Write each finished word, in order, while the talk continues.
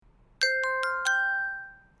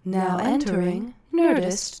Now entering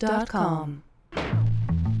Nerdist.com.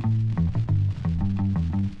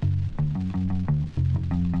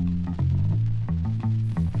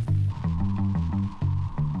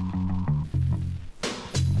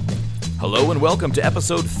 Hello and welcome to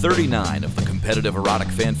episode 39 of the Competitive Erotic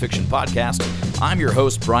Fanfiction Podcast. I'm your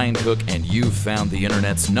host, Brian Cook, and you've found the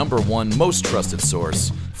internet's #1 most trusted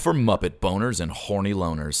source for Muppet boners and horny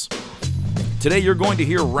loners. Today you're going to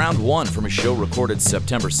hear round 1 from a show recorded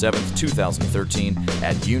September 7th, 2013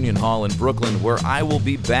 at Union Hall in Brooklyn, where I will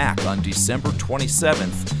be back on December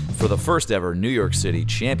 27th for the first ever New York City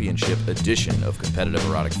Championship edition of Competitive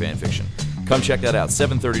Erotic Fanfiction. Come check that out,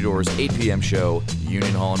 7:30 doors, 8 p.m. show,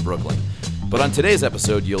 Union Hall in Brooklyn. But on today's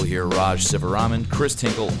episode, you'll hear Raj Sivaraman, Kris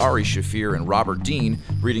Tinkle, Ari Shaffir, and Robert Dean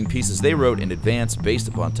reading pieces they wrote in advance based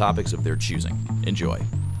upon topics of their choosing. Enjoy.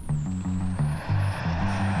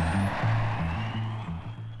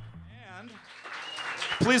 And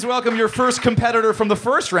please welcome your first competitor from the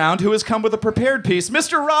first round who has come with a prepared piece,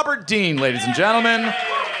 Mr. Robert Dean, ladies and gentlemen.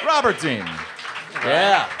 Robert Dean.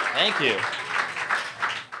 Yeah, thank you.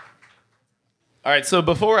 All right, so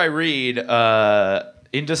before I read,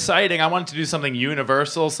 in deciding, I wanted to do something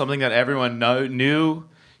universal, something that everyone knew,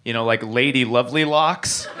 like Lady Lovely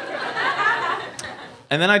Locks.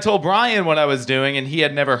 And then I told Brian what I was doing, and he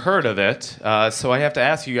had never heard of it. So I have to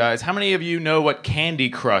ask you guys, how many of you know what Candy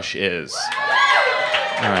Crush is?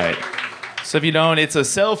 All right. So if you don't, it's a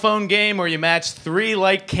cell phone game where you match 3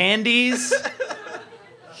 like candies.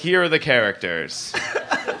 Here are the characters.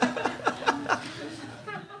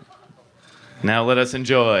 Now let us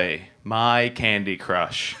enjoy my Candy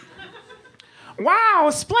Crush.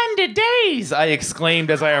 Wow, splendid days, I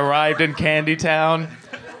exclaimed as I arrived in Candy Town.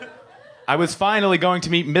 I was finally going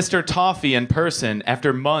to meet Mr. Toffee in person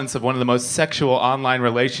after months of one of the most sexual online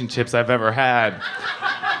relationships I've ever had.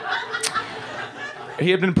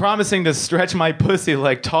 He had been promising to stretch my pussy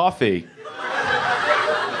like toffee.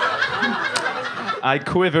 I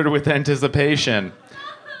quivered with anticipation.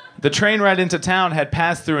 The train ride into town had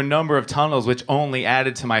passed through a number of tunnels, which only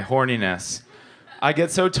added to my horniness. I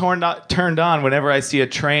get so turned on whenever I see a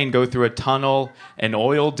train go through a tunnel, an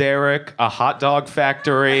oil derrick, a hot dog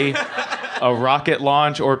factory, a rocket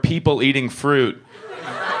launch, or people eating fruit.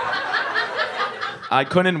 I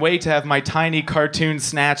couldn't wait to have my tiny cartoon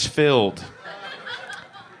snatch filled.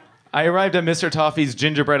 I arrived at Mr. Toffee's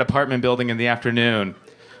gingerbread apartment building in the afternoon.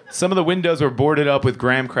 Some of the windows were boarded up with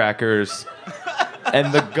graham crackers,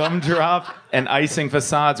 and the gumdrop and icing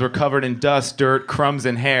facades were covered in dust, dirt, crumbs,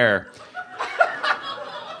 and hair.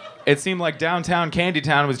 It seemed like downtown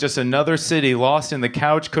Candytown was just another city lost in the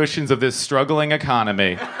couch cushions of this struggling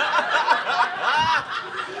economy.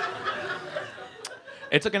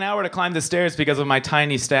 It took an hour to climb the stairs because of my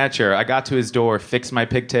tiny stature. I got to his door, fixed my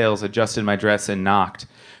pigtails, adjusted my dress, and knocked.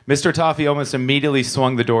 Mr. Toffee almost immediately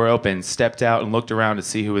swung the door open, stepped out, and looked around to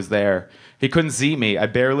see who was there. He couldn't see me. I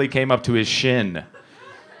barely came up to his shin.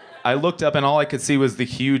 I looked up and all I could see was the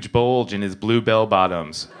huge bulge in his blue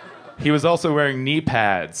bell-bottoms. He was also wearing knee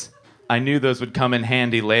pads. I knew those would come in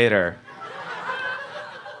handy later.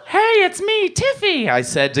 "Hey, it's me, Tiffy," I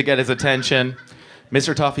said to get his attention.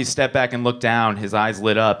 Mr. Toffee stepped back and looked down. His eyes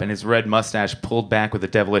lit up and his red mustache pulled back with a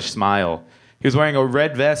devilish smile. He was wearing a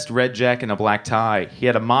red vest, red jacket, and a black tie. He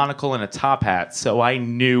had a monocle and a top hat, so I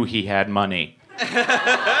knew he had money.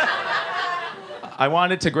 I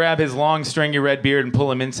wanted to grab his long, stringy red beard and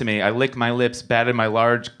pull him into me. I licked my lips, batted my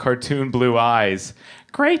large, cartoon blue eyes.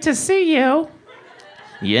 "Great to see you."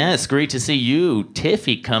 "Yes, great to see you.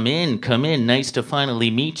 Tiffy, come in. Nice to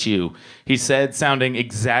finally meet you," he said, sounding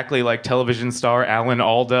exactly like television star Alan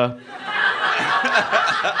Alda.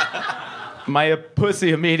 My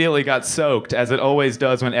pussy immediately got soaked, as it always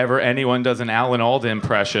does whenever anyone does an Alan Alda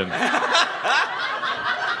impression.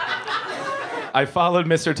 I followed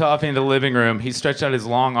Mr. Toffee into the living room. He stretched out his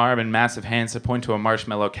long arm and massive hands to point to a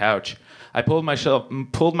marshmallow couch. I pulled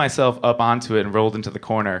myself up onto it and rolled into the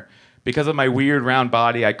corner. Because of my weird round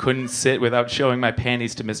body, I couldn't sit without showing my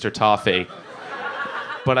panties to Mr. Toffee.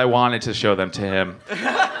 But I wanted to show them to him.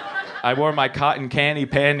 I wore my cotton candy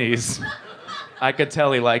panties. I could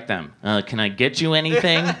tell he liked them. "Can I get you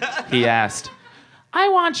anything?" he asked. "I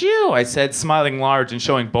want you," I said, smiling large and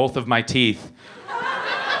showing both of my teeth.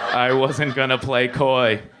 I wasn't gonna play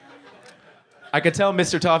coy. I could tell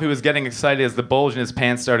Mr. Toffee was getting excited as the bulge in his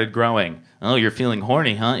pants started growing. "Oh, you're feeling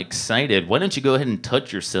horny, huh? Excited. Why don't you go ahead and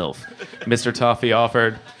touch yourself?" Mr. Toffee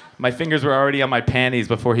offered. My fingers were already on my panties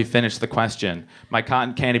before he finished the question. My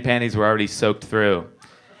cotton candy panties were already soaked through.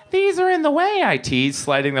 "These are in the way," I teased,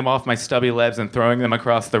 sliding them off my stubby legs and throwing them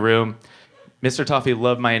across the room. Mr. Toffee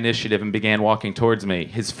loved my initiative and began walking towards me,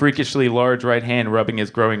 his freakishly large right hand rubbing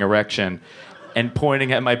his growing erection and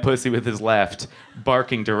pointing at my pussy with his left,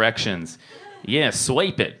 barking directions. Yeah,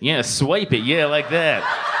 swipe it. Yeah, swipe it. Yeah, like that.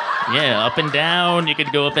 Yeah, up and down. You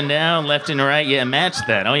could go up and down, left and right. Yeah, match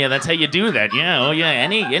that. Oh, yeah, that's how you do that. Yeah, oh, yeah,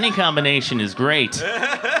 any combination is great.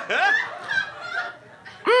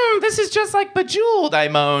 This is just like Bejeweled, I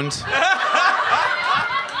moaned.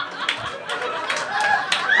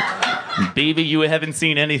 Baby, you haven't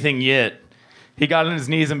seen anything yet. He got on his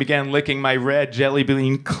knees and began licking my red jelly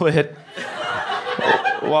bean clit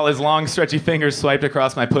while his long, stretchy fingers swiped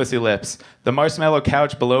across my pussy lips. The marshmallow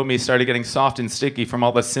couch below me started getting soft and sticky from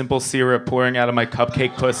all the simple syrup pouring out of my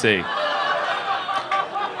cupcake pussy.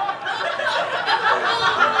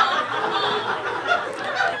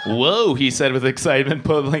 Whoa, he said with excitement,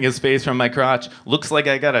 pulling his face from my crotch. Looks like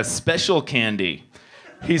I got a special candy.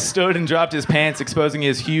 He stood and dropped his pants, exposing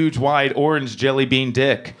his huge, wide, orange jelly bean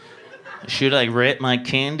dick. Should I rate my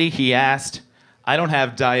candy? He asked. I don't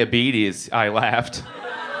have diabetes, I laughed.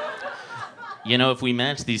 You know, if we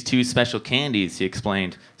match these two special candies, he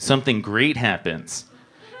explained, something great happens.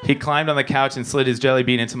 He climbed on the couch and slid his jelly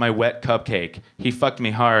bean into my wet cupcake. He fucked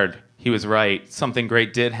me hard. He was right. Something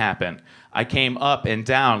great did happen. I came up and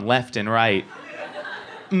down, left and right.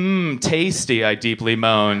 Tasty, I deeply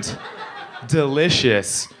moaned.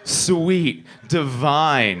 Delicious, sweet,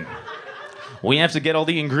 divine. We have to get all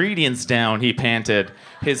the ingredients down, he panted,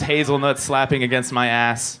 his hazelnut slapping against my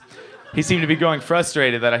ass. He seemed to be growing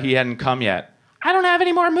frustrated that he hadn't come yet. I don't have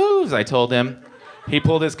any more moves, I told him. He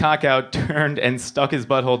pulled his cock out, turned, and stuck his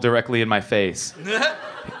butthole directly in my face.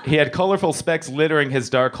 He had colorful specks littering his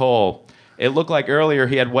dark hole. It looked like earlier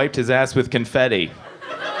he had wiped his ass with confetti.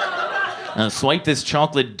 Swipe this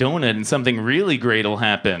chocolate donut and something really great will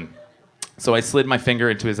happen. So I slid my finger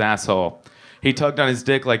into his asshole. He tugged on his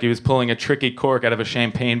dick like he was pulling a tricky cork out of a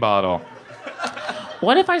champagne bottle.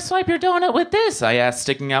 What if I swipe your donut with this? I asked,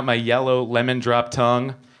 sticking out my yellow lemon drop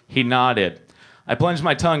tongue. He nodded. I plunged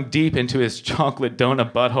my tongue deep into his chocolate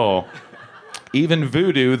donut butthole. Even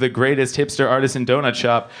Voodoo, the greatest hipster artisan donut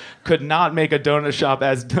shop, could not make a donut shop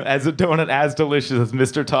as a donut as delicious as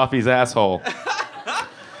Mr. Toffee's asshole.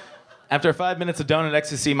 After 5 minutes of donut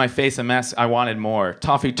ecstasy, my face a mess, I wanted more.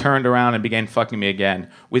 Toffee turned around and began fucking me again.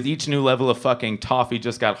 With each new level of fucking, Toffee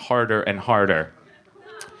just got harder and harder.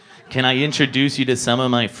 Can I introduce you to some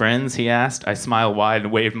of my friends, he asked. I smiled wide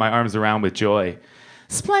and waved my arms around with joy.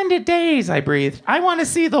 Splendid days, I breathed. I want to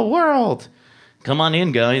see the world. Come on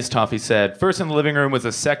in, guys, Toffee said. First in the living room was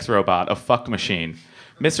a sex robot, a fuck machine.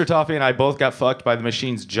 Mr. Toffee and I both got fucked by the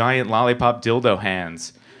machine's giant lollipop dildo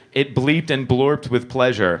hands. It bleeped and blorped with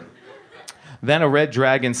pleasure. Then a red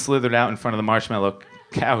dragon slithered out in front of the marshmallow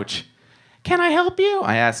couch. Can I help you?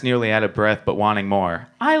 I asked, nearly out of breath, but wanting more.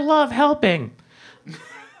 I love helping.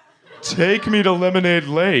 Take me to Lemonade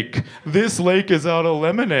Lake. This lake is out of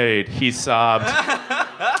lemonade, he sobbed,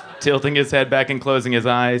 tilting his head back and closing his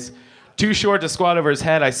eyes. Too short to squat over his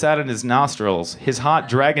head, I sat in his nostrils, his hot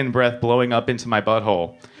dragon breath blowing up into my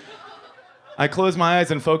butthole. I closed my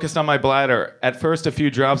eyes and focused on my bladder. At first a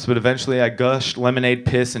few drops, but eventually I gushed lemonade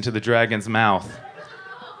piss into the dragon's mouth.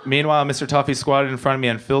 Meanwhile, Mr. Toffee squatted in front of me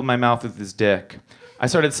and filled my mouth with his dick. I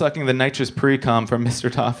started sucking the nitrous pre-cum from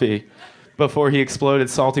Mr. Toffee before he exploded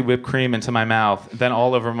salty whipped cream into my mouth, then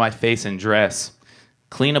all over my face and dress.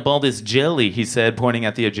 Clean up all this jelly, he said, pointing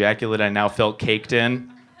at the ejaculate I now felt caked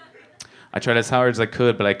in. I tried as hard as I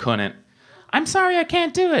could, but I couldn't. I'm sorry, I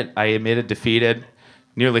can't do it, I admitted, defeated,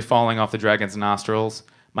 nearly falling off the dragon's nostrils.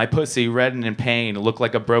 My pussy, red and in pain, looked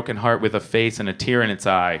like a broken heart with a face and a tear in its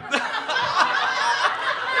eye.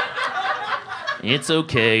 It's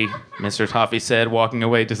okay, Mr. Toffee said, walking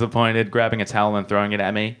away disappointed, grabbing a towel and throwing it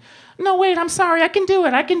at me. No, wait, I'm sorry, I can do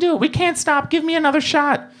it. We can't stop. Give me another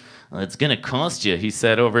shot. Well, it's gonna cost you, he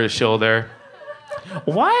said over his shoulder.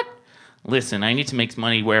 What? Listen, I need to make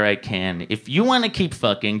money where I can. If you want to keep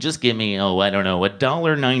fucking, just give me,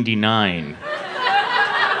 $1.99.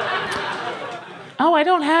 Oh, I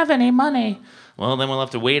don't have any money. Well, then we'll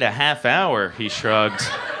have to wait a half hour, he shrugged.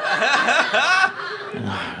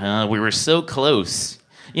 We were so close.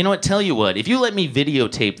 You know what, tell you what, if you let me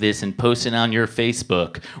videotape this and post it on your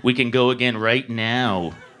Facebook, we can go again right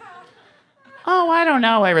now. Oh, I don't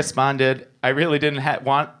know, I responded. I really didn't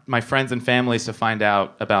want my friends and families to find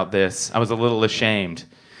out about this. I was a little ashamed.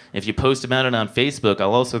 If you post about it on Facebook,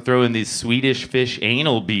 I'll also throw in these Swedish fish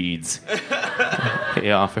anal beads,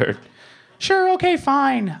 he offered. Sure, okay,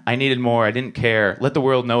 fine. I needed more. I didn't care. Let the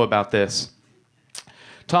world know about this.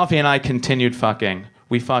 Toffee and I continued fucking.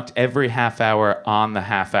 We fucked every half hour on the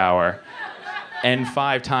half hour, and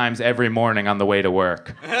 5 times every morning on the way to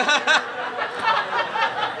work.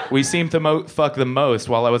 We seemed to fuck the most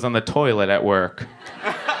while I was on the toilet at work.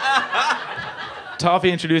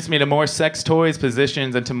 Toffee introduced me to more sex toys,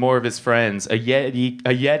 positions, and to more of his friends. A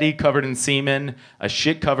Yeti covered in semen, a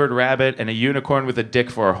shit-covered rabbit, and a unicorn with a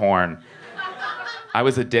dick for a horn. I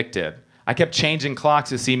was addicted. I kept changing clocks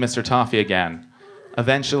to see Mr. Toffee again.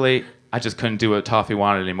 Eventually, I just couldn't do what Toffee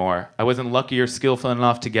wanted anymore. I wasn't lucky or skillful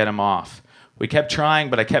enough to get him off. We kept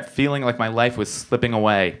trying, but I kept feeling like my life was slipping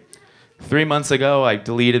away. 3 months ago, I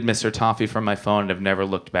deleted Mr. Toffee from my phone and have never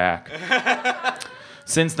looked back.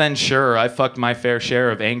 Since then, sure, I fucked my fair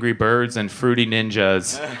share of Angry Birds and Fruity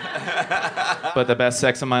Ninjas. But the best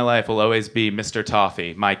sex of my life will always be Mr.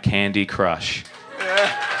 Toffee, my candy crush.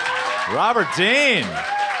 Robert Dean.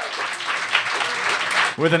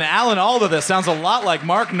 With an Alan Alda that sounds a lot like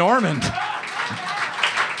Mark Normand.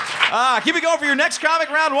 Keep it going for your next comic,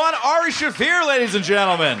 round one. Ari Shaffir, ladies and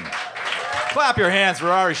gentlemen. Clap your hands for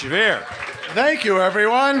Ari Shaffir. Thank you,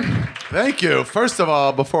 everyone. Thank you. First of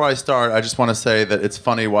all, before I start, I just want to say that it's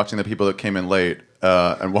funny watching the people that came in late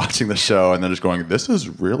and watching the show and then just going, this is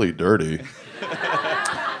really dirty.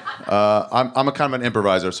 I'm a kind of an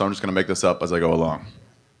improviser, so I'm just going to make this up as I go along.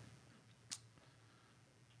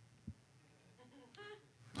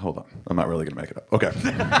 Hold on. I'm not really going to make it up. Okay.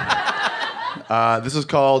 This is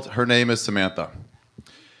called Her Name is Samantha.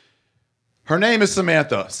 Her name is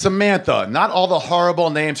Samantha. Samantha. Not all the horrible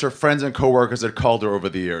names her friends and coworkers had called her over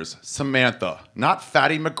the years. Samantha. Not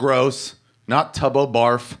Fatty McGross. Not Tubbo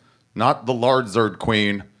Barf. Not the Lardzerd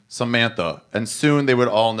Queen. Samantha. And soon they would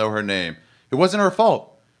all know her name. It wasn't her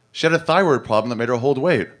fault. She had a thyroid problem that made her hold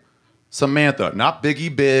weight. Samantha. Not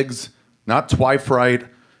Biggie Biggs. Not Twifright.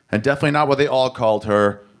 And definitely not what they all called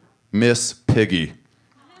her. Miss Piggy.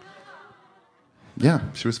 Yeah,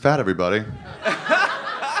 she was fat, everybody.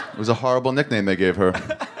 It was a horrible nickname they gave her.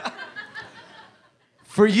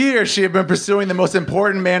 For years, she had been pursuing the most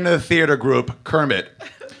important man in the theater group, Kermit.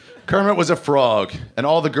 Kermit was a frog, and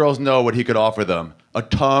all the girls know what he could offer them. A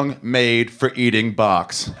tongue made for eating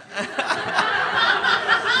box.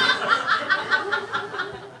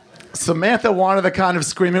 Samantha wanted the kind of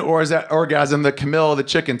screaming orgasm that Camilla the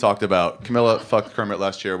chicken talked about. Camilla fucked Kermit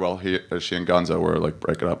last year while she and Gonzo were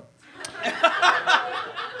breaking up.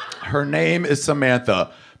 Her name is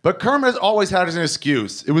Samantha. But Kermit always had an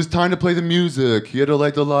excuse. It was time to play the music. He had to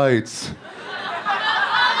light the lights.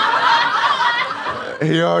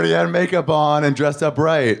 He already had makeup on and dressed up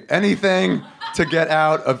right. Anything to get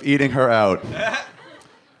out of eating her out.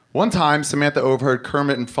 One time, Samantha overheard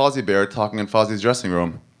Kermit and Fozzie Bear talking in Fozzie's dressing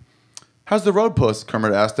room. How's the road puss?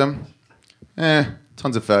 Kermit asked him.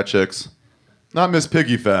 Tons of fat chicks. Not Miss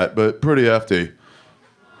Piggy fat, but pretty hefty.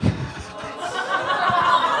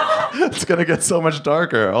 It's gonna get so much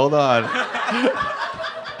darker. Hold on.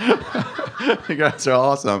 You guys are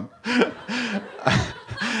awesome.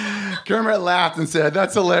 Kermit laughed and said,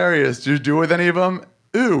 "That's hilarious. Did you do it with any of them?"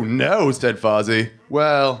 "Ooh, no," said Fozzie.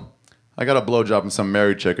 "Well, I got a blowjob from some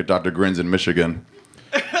married chick at Dr. Grin's in Michigan.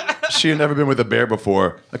 She had never been with a bear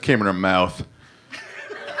before. I came in her mouth.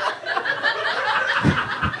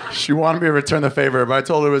 She wanted me to return the favor, but I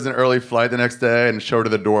told her it was an early flight the next day and showed her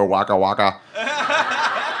the door, waka waka."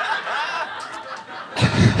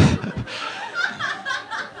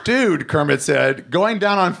 "Dude," Kermit said, "going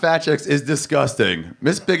down on fat chicks is disgusting.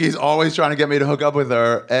 Miss Piggy's always trying to get me to hook up with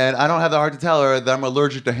her, and I don't have the heart to tell her that I'm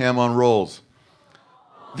allergic to ham on rolls."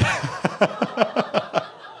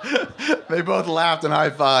 They both laughed and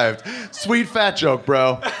high-fived. Sweet fat joke,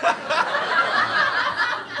 bro.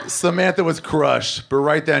 Samantha was crushed, but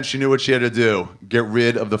right then she knew what she had to do. Get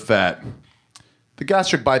rid of the fat. The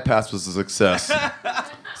gastric bypass was a success.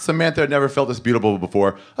 Samantha had never felt this beautiful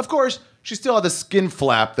before. Of course, she still had the skin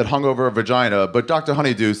flap that hung over her vagina, but Dr.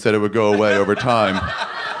 Honeydew said it would go away over time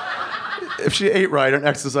if she ate right and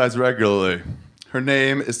exercised regularly. Her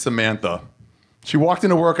name is Samantha. She walked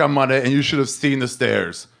into work on Monday, and you should have seen the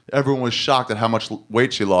stares. Everyone was shocked at how much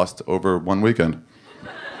weight she lost over one weekend.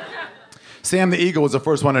 Sam the Eagle was the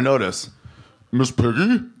first one to notice. "Miss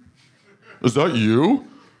Piggy? Is that you?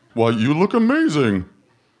 Why, you look amazing."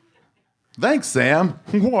 "Thanks, Sam."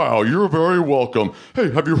 "Wow, you're very welcome. Hey,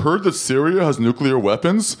 have you heard that Syria has nuclear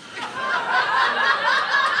weapons?"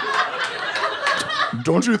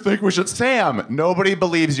 "Don't you think we should..." "Sam, nobody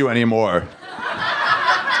believes you anymore."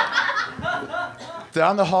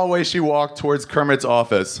 Down the hallway she walked towards Kermit's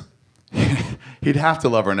office. He'd have to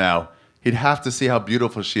love her now. He'd have to see how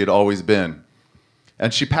beautiful she had always been.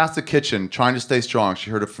 And she passed the kitchen, trying to stay strong. She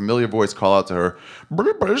heard a familiar voice call out to her.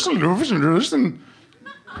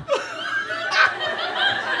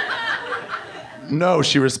 "No,"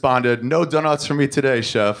 she responded. "No donuts for me today,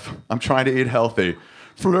 chef. I'm trying to eat healthy."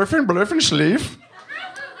 "Flurfen, blurfen, schlief."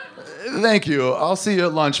 Thank you. I'll see you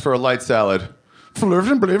at lunch for a light salad.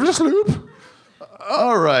 Sloop.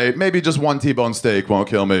 All right, maybe just one T-bone steak won't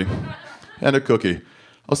kill me. And a cookie.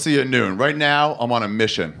 I'll see you at noon. Right now, I'm on a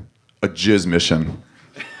mission. A jizz mission.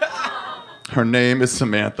 Her name is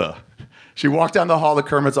Samantha. She walked down the hall to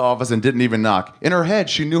Kermit's office and didn't even knock. In her head,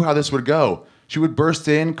 she knew how this would go. She would burst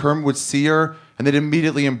in, Kermit would see her, and they'd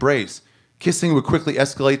immediately embrace. Kissing would quickly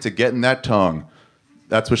escalate to getting that tongue.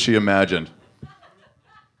 That's what she imagined.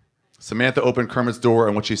 Samantha opened Kermit's door,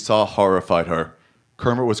 and what she saw horrified her.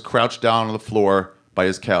 Kermit was crouched down on the floor by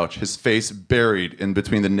his couch, his face buried in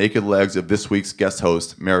between the naked legs of this week's guest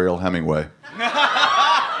host, Mariel Hemingway.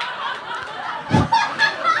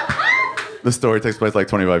 The story takes place like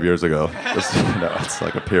 25 years ago. It's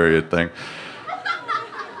like a period thing.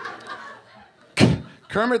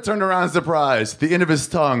 Kermit turned around in surprise, the end of his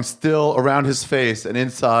tongue still around his face and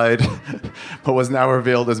inside what was now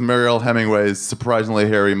revealed as Mariel Hemingway's surprisingly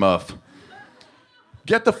hairy muff.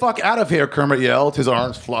 Get the fuck out of here, Kermit yelled, his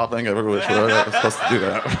arms flopping everywhere. I was supposed to do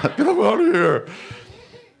that. Get him out of here.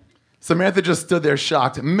 Samantha just stood there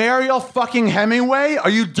shocked. Mariel fucking Hemingway? Are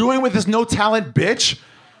you doing with this no-talent bitch?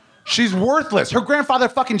 She's worthless. Her grandfather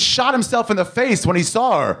fucking shot himself in the face when he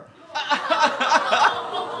saw her.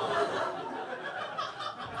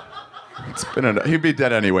 He'd be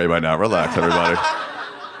dead anyway by now. Relax, everybody.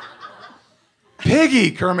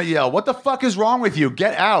 Piggy, Kermit yelled. What the fuck is wrong with you?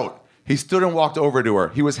 Get out. He stood and walked over to her.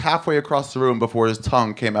 He was halfway across the room before his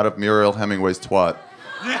tongue came out of Mariel Hemingway's twat.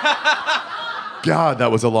 God,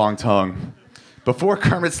 that was a long tongue. Before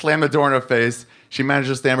Kermit slammed the door in her face, she managed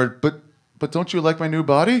to stammer, But don't you like my new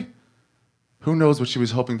body? Who knows what she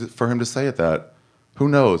was hoping for him to say at that? Who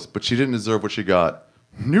knows? But she didn't deserve what she got.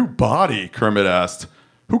 New body? Kermit asked.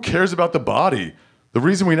 Who cares about the body? The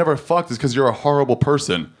reason we never fucked is because you're a horrible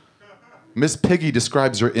person. Miss Piggy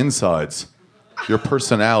describes your insides, your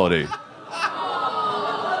personality.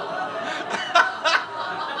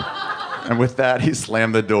 And with that, he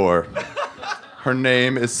slammed the door. Her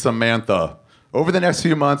name is Samantha. Over the next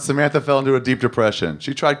few months, Samantha fell into a deep depression.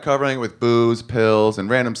 She tried covering it with booze, pills, and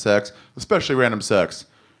random sex, especially random sex.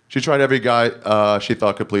 She tried every guy she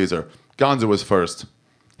thought could please her. Gonzo was first.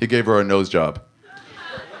 He gave her a nose job.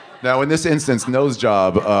 Now, in this instance, nose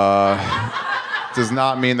job does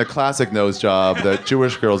not mean the classic nose job that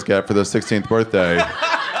Jewish girls get for their 16th birthday.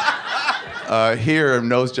 Here,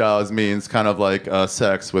 nose jobs means kind of like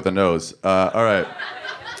sex with a nose. All right.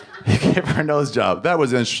 He gave her a nose job. That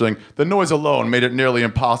was interesting. The noise alone made it nearly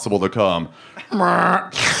impossible to come.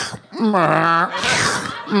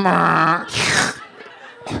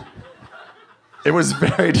 It was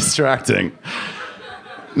very distracting.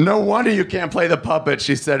 No wonder you can't play the puppet,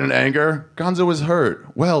 she said in anger. Gonzo was hurt.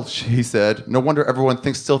 Well, he said, no wonder everyone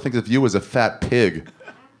still thinks of you as a fat pig.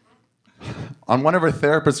 On one of her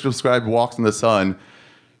therapist-prescribed walks in the sun,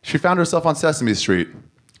 she found herself on Sesame Street.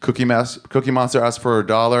 Cookie Monster asked for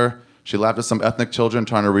 $1. She laughed at some ethnic children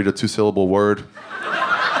trying to read a 2-syllable word.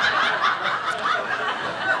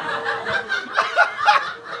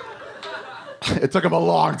 It took him a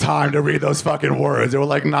long time to read those fucking words. They were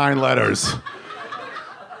like 9 letters.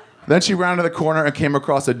 Then she rounded the corner and came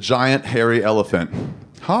across a giant, hairy elephant.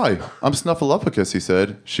 Hi, I'm Snuffleupagus, he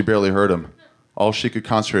said. She barely heard him. All she could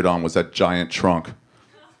concentrate on was that giant trunk,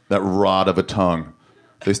 that rod of a tongue.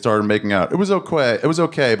 They started making out. It was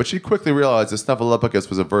okay, but she quickly realized that Snuffleupagus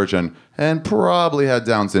was a virgin and probably had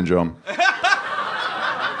Down syndrome.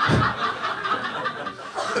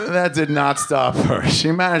 That did not stop her.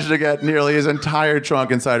 She managed to get nearly his entire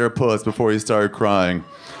trunk inside her puss before he started crying.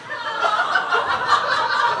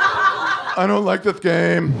 I don't like this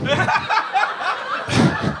game.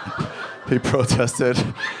 He protested.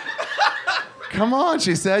 Come on,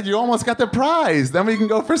 she said. You almost got the prize. Then we can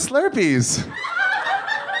go for Slurpees.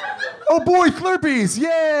 Oh boy, Slurpees,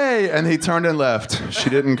 yay! And he turned and left. She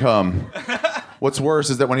didn't come. What's worse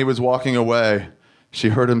is that when he was walking away, she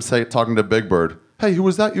heard him talking to Big Bird. Hey, who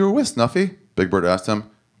was that you were with, Snuffy? Big Bird asked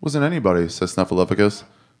him. Wasn't anybody, says Snuffleupagus.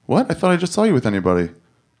 What? I thought I just saw you with anybody.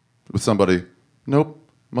 With somebody. Nope.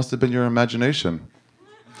 Must have been your imagination.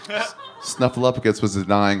 Snuffleupagus was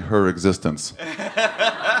denying her existence.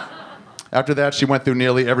 After that, she went through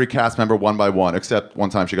nearly every cast member one by one, except one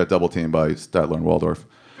time she got double-teamed by Statler and Waldorf.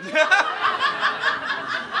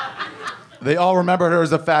 They all remembered her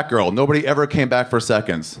as a fat girl. Nobody ever came back for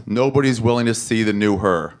seconds. Nobody's willing to see the new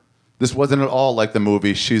her. This wasn't at all like the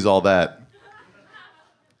movie She's All That.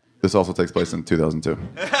 This also takes place in 2002.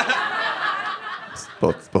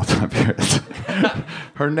 Both time periods.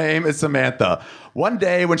 Her name is Samantha. One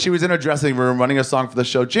day, when she was in her dressing room running a song for the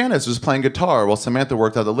show, Janice was playing guitar while Samantha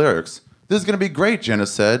worked out the lyrics. This is going to be great,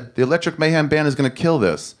 Janice said. The Electric Mayhem Band is going to kill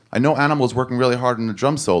this. I know Animal's working really hard on the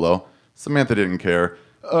drum solo. Samantha didn't care.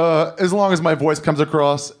 As long as my voice comes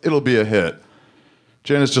across, it'll be a hit.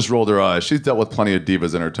 Janice just rolled her eyes. She's dealt with plenty of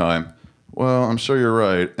divas in her time. Well, I'm sure you're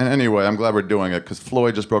right. And anyway, I'm glad we're doing it, because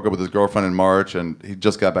Floyd just broke up with his girlfriend in March, and he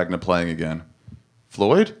just got back into playing again.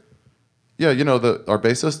 Floyd? Yeah, you know, our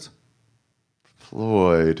bassist?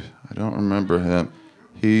 Floyd. I don't remember him.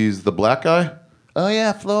 He's the black guy? Oh,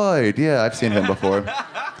 yeah, Floyd. Yeah, I've seen him before.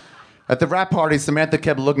 At the rap party, Samantha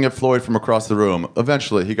kept looking at Floyd from across the room.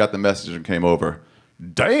 Eventually, he got the message and came over.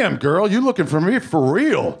 Damn, girl, you looking for me for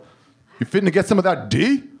real? You fitting to get some of that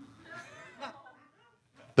D?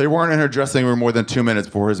 They weren't in her dressing room more than 2 minutes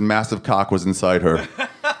before his massive cock was inside her.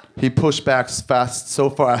 He pushed back fast so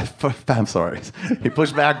far. I'm sorry. He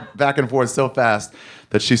pushed back and forth so fast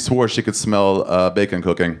that she swore she could smell bacon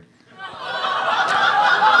cooking.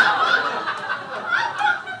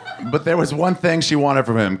 But there was one thing she wanted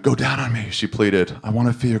from him. Go down on me, she pleaded. I want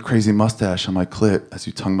to feel your crazy mustache on my clit as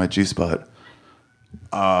you tongue my G-spot.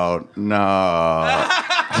 Oh, no.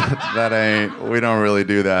 We don't really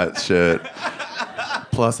do that shit.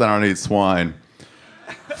 Plus, I don't eat swine.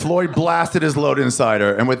 Floyd blasted his load inside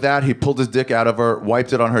her, and with that, he pulled his dick out of her,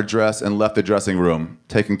 wiped it on her dress, and left the dressing room,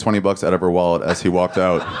 taking $20 out of her wallet as he walked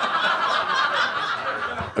out.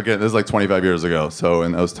 Again, this is like 25 years ago, so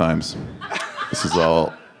in those times, this is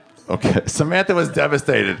all... Okay, Samantha was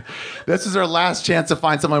devastated. This was her last chance to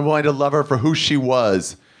find someone willing to love her for who she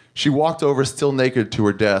was. She walked over, still naked, to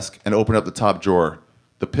her desk and opened up the top drawer.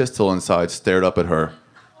 The pistol inside stared up at her,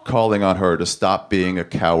 calling on her to stop being a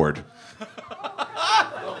coward.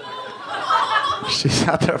 She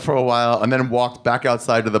sat there for a while and then walked back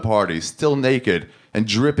outside to the party, still naked and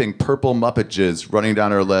dripping purple Muppet jizz running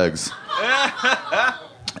down her legs.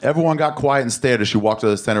 Everyone got quiet and stared as she walked to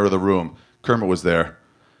the center of the room. Kermit was there.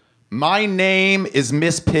 My name is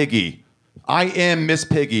Miss Piggy. I am Miss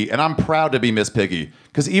Piggy, and I'm proud to be Miss Piggy.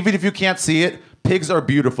 Because even if you can't see it, pigs are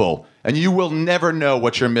beautiful, and you will never know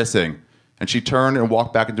what you're missing. And she turned and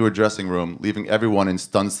walked back into her dressing room, leaving everyone in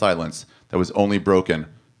stunned silence that was only broken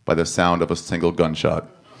by the sound of a single gunshot.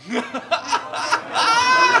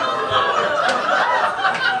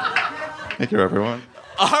 Thank you, everyone.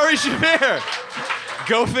 Ari Shaffir.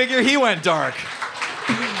 Go figure, he went dark.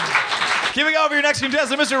 Keeping over your next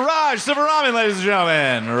contestant, Mr. Raj Sivaraman, ladies and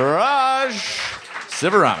gentlemen. Raj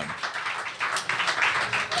Sivaraman.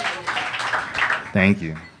 Thank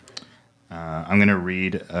you. I'm going to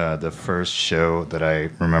read the first show that I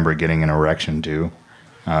remember getting an erection to.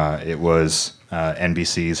 It was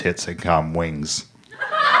NBC's hit sitcom Wings.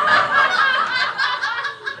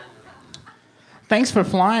 Thanks for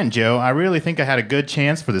flying, Joe. I really think I had a good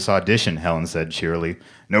chance for this audition, Helen said cheerily.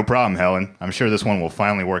 No problem, Helen. I'm sure this one will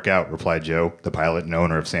finally work out, replied Joe, the pilot and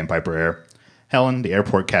owner of Sandpiper Air. Helen, the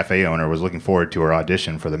airport cafe owner, was looking forward to her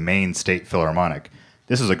audition for the Maine State Philharmonic.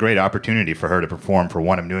 This is a great opportunity for her to perform for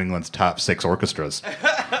one of New England's top 6 orchestras.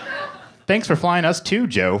 Thanks for flying us too,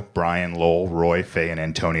 Joe. Brian, Lowell, Roy, Faye, and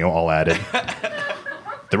Antonio all added.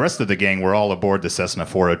 The rest of the gang were all aboard the Cessna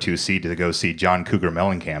 402C to go see John Cougar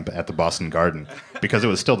Mellencamp at the Boston Garden, because it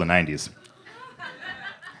was still the 90s.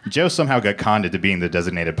 Joe somehow got conned into being the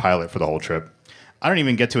designated pilot for the whole trip. I don't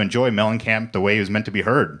even get to enjoy Mellencamp the way he was meant to be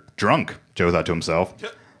heard. Drunk, Joe thought to himself.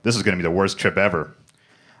 This is going to be the worst trip ever.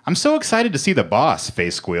 I'm so excited to see the boss, Faye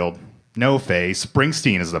squealed. No, Faye,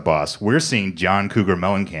 Springsteen is the boss. We're seeing John Cougar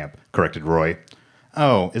Mellencamp, corrected Roy.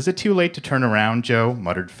 Oh, is it too late to turn around, Joe?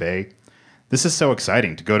 Muttered Faye. This is so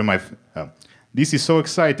exciting to go to my... This is so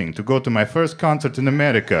exciting to go to my first concert in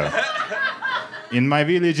America. In my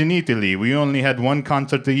village in Italy, we only had one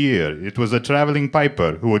concert a year. It was a traveling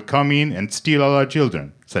piper who would come in and steal all our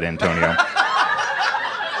children, said Antonio.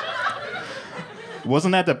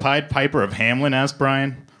 Wasn't that the Pied Piper of Hamelin, asked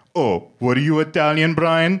Brian. Oh, were you Italian,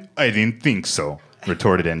 Brian? I didn't think so,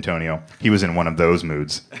 retorted Antonio. He was in one of those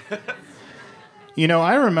moods. You know,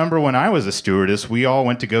 I remember when I was a stewardess, we all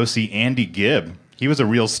went to go see Andy Gibb. He was a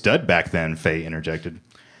real stud back then, Faye interjected.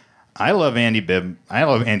 I love Andy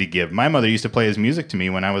Gibb. My mother used to play his music to me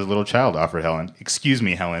when I was a little child, offered Helen. Excuse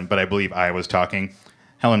me, Helen, but I believe I was talking.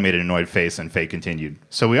 Helen made an annoyed face, and Faye continued.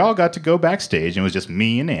 So we all got to go backstage, and it was just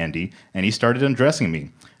me and Andy, and he started undressing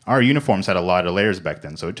me. Our uniforms had a lot of layers back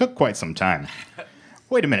then, so it took quite some time.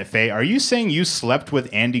 Wait a minute, Faye, are you saying you slept with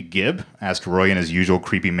Andy Gibb? Asked Roy in his usual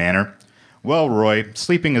creepy manner. Well, Roy,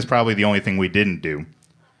 sleeping is probably the only thing we didn't do.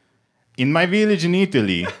 In my village in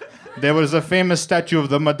Italy, there was a famous statue of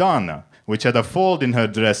the Madonna, which had a fold in her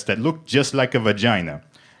dress that looked just like a vagina.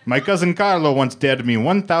 My cousin Carlo once dared me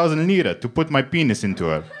 1,000 lira to put my penis into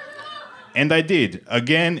her. And I did,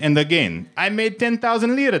 again and again. I made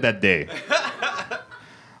 10,000 lira that day.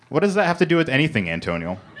 What does that have to do with anything,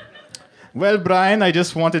 Antonio? Well, Brian, I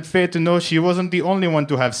just wanted Faye to know she wasn't the only one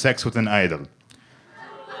to have sex with an idol.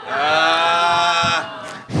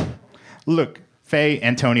 Look, Faye,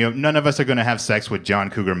 Antonio, none of us are going to have sex with John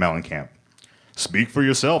Cougar Mellencamp. Speak for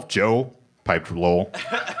yourself, Joe, piped Lowell.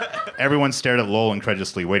 Everyone stared at Lowell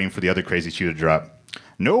incredulously, waiting for the other crazy shoe to drop.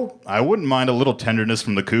 No, I wouldn't mind a little tenderness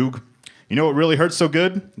from the Coug. You know what really hurts so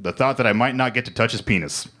good? The thought that I might not get to touch his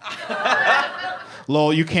penis.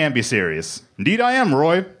 Lowell, you can't be serious. Indeed I am,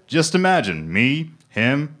 Roy. Just imagine, me,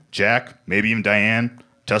 him, Jack, maybe even Diane,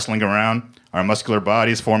 tussling around, our muscular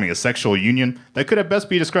bodies forming a sexual union that could at best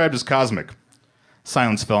be described as cosmic.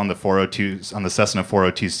 Silence fell on the Cessna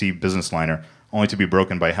 402C business liner, only to be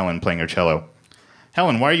broken by Helen playing her cello.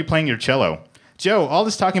 Helen, why are you playing your cello? Joe, all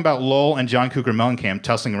this talking about Lowell and John Cougar Mellencamp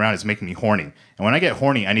tussling around is making me horny. And when I get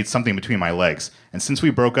horny, I need something between my legs. And since we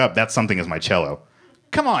broke up, that something is my cello.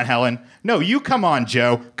 Come on, Helen. No, you come on,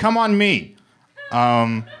 Joe. Come on me.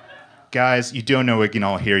 Guys, you don't know we can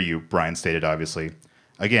all hear you, Brian stated obviously.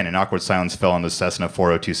 Again, an awkward silence fell on the Cessna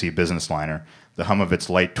 402C business liner. The hum of its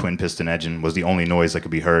light twin-piston engine was the only noise that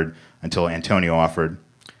could be heard until Antonio offered.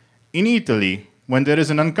 In Italy, when there is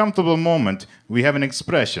an uncomfortable moment, we have an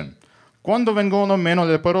expression. Quando vengono meno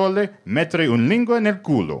le parole, mettere un lingua nel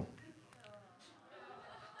culo.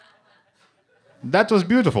 That was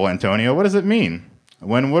beautiful, Antonio. What does it mean?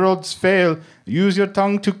 When words fail, use your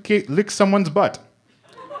tongue to lick someone's butt.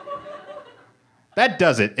 That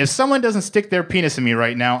does it. If someone doesn't stick their penis in me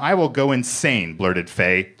right now, I will go insane, blurted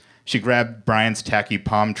Faye. She grabbed Brian's tacky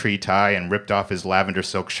palm tree tie and ripped off his lavender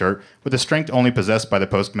silk shirt with a strength only possessed by the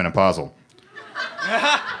postmenopausal.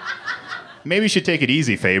 Maybe you should take it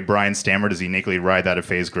easy, Faye, Brian stammered as he nakedly writhed out of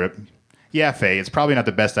Faye's grip. Yeah, Faye, it's probably not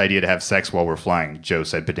the best idea to have sex while we're flying, Joe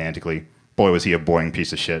said pedantically. Boy, was he a boring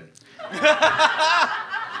piece of shit.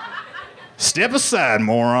 Step aside,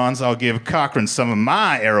 morons. I'll give Cochrane some of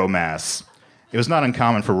my aeromass. It was not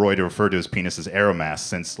uncommon for Roy to refer to his penis as aeromass,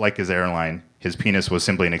 since, like his airline, his penis was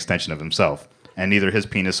simply an extension of himself, and neither his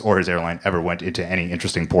penis or his airline ever went into any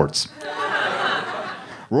interesting ports.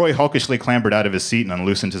 Roy hawkishly clambered out of his seat and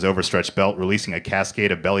unloosened his overstretched belt, releasing a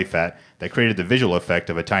cascade of belly fat that created the visual effect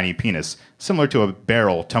of a tiny penis, similar to a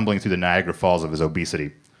barrel tumbling through the Niagara Falls of his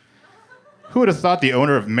obesity. Who would have thought the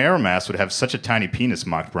owner of Aeromass would have such a tiny penis,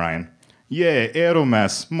 mocked Brian. Yeah,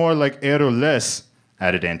 Aeromass, more like aeroless,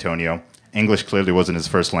 added Antonio. English clearly wasn't his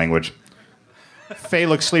first language. Faye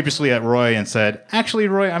looked sleepishly at Roy and said, Actually,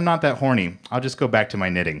 Roy, I'm not that horny. I'll just go back to my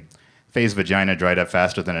knitting. Faye's vagina dried up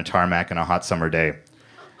faster than a tarmac on a hot summer day.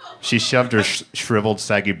 She shoved her shriveled,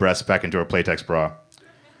 saggy breasts back into her Playtex bra.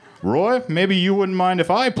 Roy, maybe you wouldn't mind if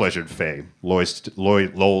I pleasured Faye.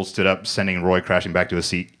 Lowell stood up, sending Roy crashing back to his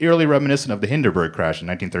seat, eerily reminiscent of the Hindenburg crash in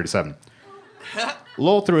 1937.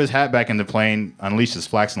 Lowell threw his hat back in the plane, unleashed his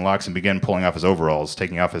flaxen locks, and began pulling off his overalls,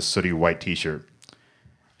 taking off his sooty white t-shirt.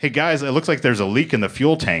 Hey guys, it looks like there's a leak in the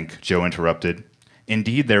fuel tank, Joe interrupted.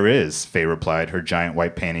 Indeed there is, Faye replied. Her giant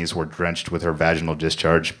white panties were drenched with her vaginal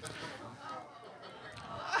discharge.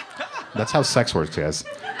 That's how sex works, guys.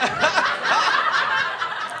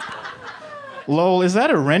 Lowell, is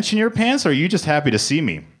that a wrench in your pants, or are you just happy to see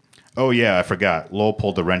me? Oh yeah, I forgot. Lowell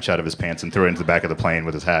pulled the wrench out of his pants and threw it into the back of the plane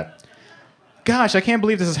with his hat. Gosh, I can't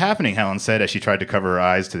believe this is happening, Helen said as she tried to cover her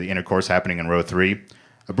eyes to the intercourse happening in row 3.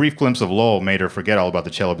 A brief glimpse of Lowell made her forget all about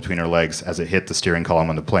the cello between her legs as it hit the steering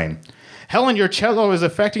column on the plane. Helen, your cello is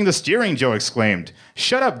affecting the steering, Joe exclaimed.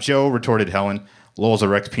 Shut up, Joe, retorted Helen. Lowell's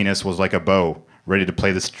erect penis was like a bow, ready to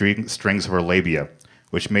play the strings of her labia,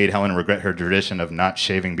 which made Helen regret her tradition of not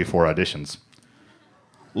shaving before auditions.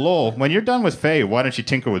 Lowell, when you're done with Faye, why don't you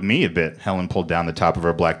tinker with me a bit? Helen pulled down the top of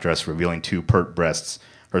her black dress, revealing 2 pert breasts.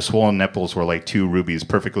 Her swollen nipples were like 2 rubies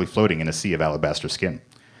perfectly floating in a sea of alabaster skin.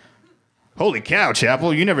 Holy cow,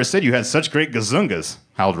 Chapel, you never said you had such great gazungas,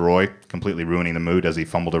 howled Roy, completely ruining the mood as he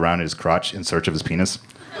fumbled around his crotch in search of his penis.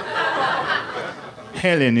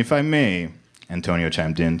 Helen, if I may, Antonio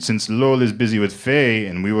chimed in. Since Lowell is busy with Faye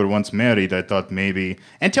and we were once married, I thought maybe...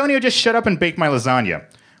 Antonio, just shut up and bake my lasagna.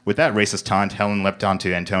 With that racist taunt, Helen leapt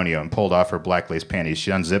onto Antonio and pulled off her black lace panties. She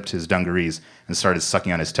unzipped his dungarees and started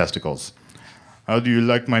sucking on his testicles. How do you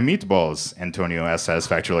like my meatballs? Antonio asked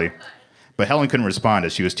satisfactorily. But Helen couldn't respond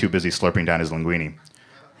as she was too busy slurping down his linguine.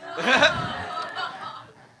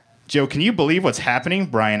 Joe, can you believe what's happening?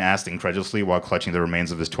 Brian asked incredulously while clutching the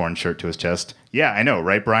remains of his torn shirt to his chest. Yeah, I know,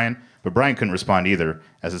 right, Brian? But Brian couldn't respond either,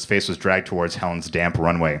 as his face was dragged towards Helen's damp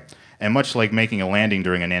runway. And much like making a landing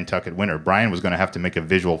during a Nantucket winter, Brian was going to have to make a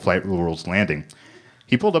visual flight rules landing.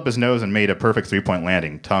 He pulled up his nose and made a perfect 3-point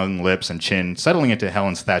landing, tongue, lips, and chin settling into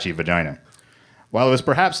Helen's thatchy vagina. While it was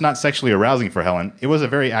perhaps not sexually arousing for Helen, it was a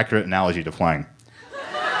very accurate analogy to flying.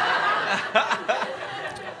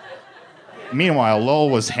 Meanwhile, Lowell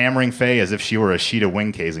was hammering Faye as if she were a sheet of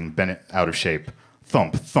wing casing bent out of shape.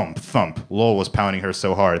 Thump, thump, thump. Lowell was pounding her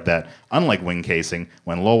so hard that, unlike wing casing,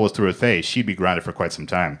 when Lowell was through with Faye, she'd be grounded for quite some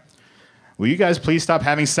time. Will you guys please stop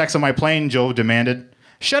having sex on my plane? Joe demanded.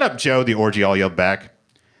 Shut up, Joe, the orgy all yelled back.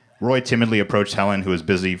 Roy timidly approached Helen, who was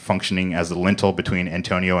busy functioning as the lintel between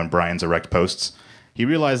Antonio and Brian's erect posts. He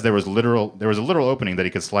realized there was a literal opening that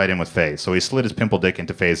he could slide in with Faye, so he slid his pimple dick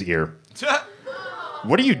into Faye's ear.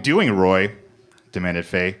 What are you doing, Roy? Demanded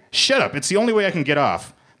Faye. Shut up, it's the only way I can get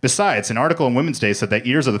off. Besides, an article in Women's Day said that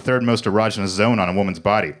ears are the third most erogenous zone on a woman's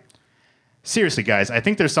body. Seriously, guys, I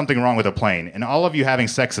think there's something wrong with the plane, and all of you having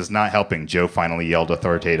sex is not helping, Joe finally yelled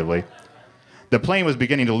authoritatively. The plane was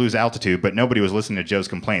beginning to lose altitude, but nobody was listening to Joe's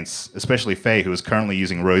complaints, especially Faye, who was currently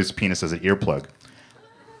using Roy's penis as an earplug.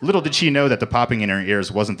 Little did she know that the popping in her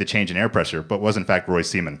ears wasn't the change in air pressure, but was in fact Roy's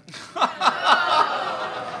semen.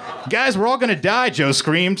 Guys, we're all going to die, Joe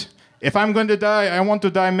screamed. If I'm going to die, I want to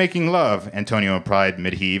die making love, Antonio replied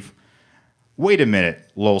mid-heave. Wait a minute,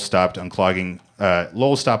 Lowell stopped unclogging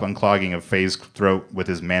of Faye's throat with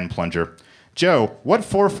his man plunger. Joe, what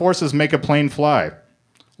four forces make a plane fly?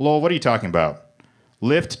 Lowell, what are you talking about?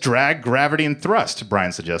 Lift, drag, gravity, and thrust,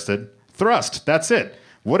 Brian suggested. Thrust, that's it.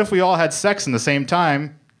 What if we all had sex in the same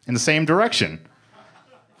time, in the same direction?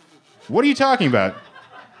 What are you talking about?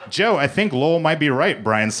 Joe, I think Lowell might be right,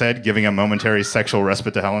 Brian said, giving a momentary sexual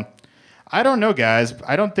respite to Helen. I don't know, guys.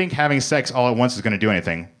 I don't think having sex all at once is going to do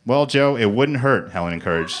anything. Well, Joe, it wouldn't hurt, Helen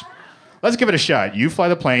encouraged. Let's give it a shot. You fly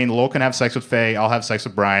the plane, Lowell can have sex with Faye, I'll have sex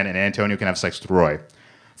with Brian, and Antonio can have sex with Roy.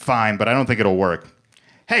 Fine, but I don't think it'll work.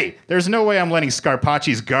 Hey, there's no way I'm letting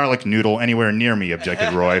Scarpacci's garlic noodle anywhere near me,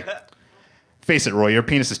 objected Roy. Face it, Roy, your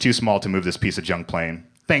penis is too small to move this piece of junk plane.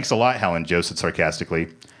 Thanks a lot, Helen, Joe said sarcastically.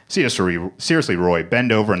 Seriously, Roy,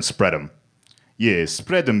 bend over and spread 'em. Yeah,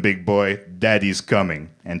 spread them, big boy. Daddy's coming,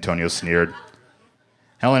 Antonio sneered.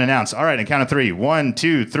 Helen announced, all right, on count of 3. 1,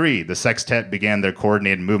 2, 3. The sextet began their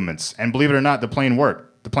coordinated movements. And believe it or not, the plan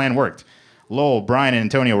worked. Lowell, Brian, and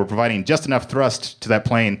Antonio were providing just enough thrust to that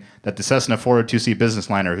plane that the Cessna 402C business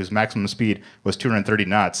liner, whose maximum speed was 230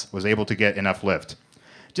 knots, was able to get enough lift.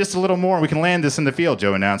 Just a little more and we can land this in the field,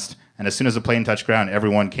 Joe announced. And as soon as the plane touched ground,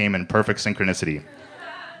 everyone came in perfect synchronicity.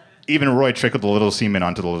 Even Roy trickled a little semen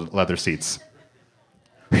onto the leather seats.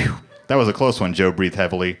 Whew, that was a close one, Joe breathed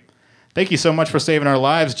heavily. Thank you so much for saving our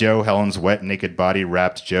lives, Joe. Helen's wet, naked body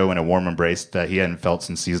wrapped Joe in a warm embrace that he hadn't felt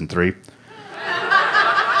since season 3.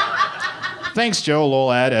 Thanks, Joe,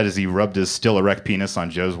 Lowell added as he rubbed his still erect penis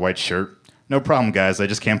on Joe's white shirt. No problem, guys. I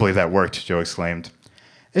just can't believe that worked, Joe exclaimed.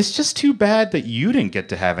 It's just too bad that you didn't get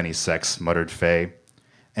to have any sex, muttered Faye.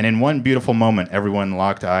 And in one beautiful moment, everyone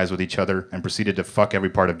locked eyes with each other and proceeded to fuck every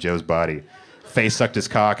part of Joe's body. Faye sucked his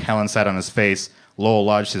cock, Helen sat on his face, Lowell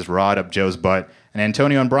lodged his rod up Joe's butt, and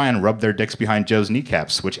Antonio and Brian rubbed their dicks behind Joe's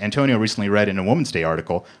kneecaps, which Antonio recently read in a Women's Day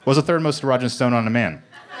article was the third most erogenous zone on a man.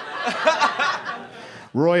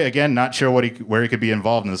 Roy, again not sure where he could be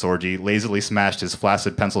involved in this orgy, lazily smashed his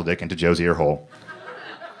flaccid pencil dick into Joe's ear hole.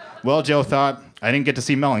 Well, Joe thought, I didn't get to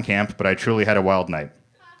see Mellencamp, but I truly had a wild night.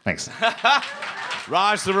 Thanks.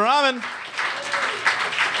 Raj Sivaraman.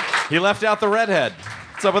 He left out the redhead.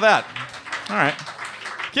 What's up with that? All right.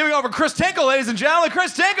 Giving over Kris Tinkle, ladies and gentlemen.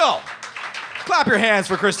 Kris Tinkle. Clap your hands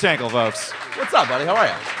for Kris Tinkle, folks. What's up, buddy? How are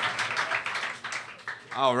you?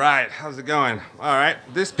 All right. How's it going? All right.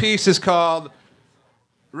 This piece is called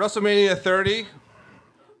WrestleMania 30.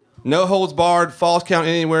 No holds barred, falls count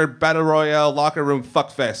anywhere, battle royale, locker room,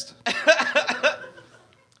 fuckfest.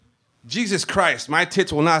 Jesus Christ, my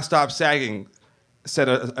tits will not stop sagging, said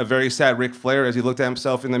a very sad Ric Flair as he looked at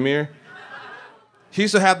himself in the mirror. He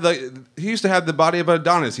used to have the body of an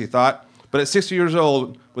Adonis, he thought, but at 60 years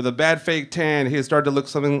old, with a bad fake tan, he had started to look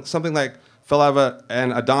something like fell out of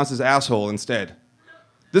an Adonis' asshole instead.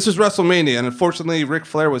 This was WrestleMania, and unfortunately, Ric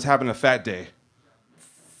Flair was having a fat day.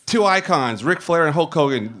 Two icons, Ric Flair and Hulk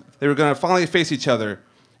Hogan, they were going to finally face each other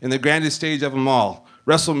in the grandest stage of them all,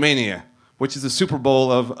 WrestleMania, which is the Super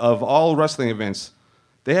Bowl of all wrestling events.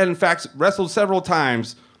 They had, in fact, wrestled several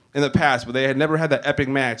times in the past, but they had never had that epic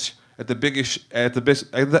match at the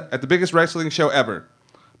biggest wrestling show ever.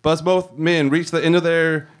 But as both men reached the end of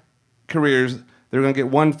their careers, they were going to get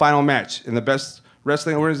one final match in the best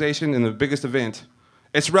wrestling organization in the biggest event.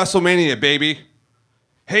 It's WrestleMania, baby.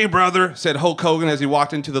 Hey, brother, said Hulk Hogan as he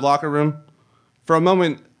walked into the locker room. For a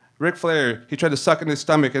moment, Ric Flair, he tried to suck in his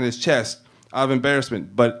stomach and his chest out of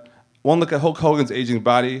embarrassment, but one look at Hulk Hogan's aging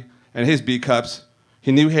body and his B-cups,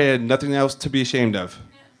 he knew he had nothing else to be ashamed of.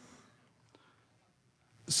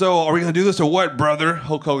 So, are we going to do this or what, brother?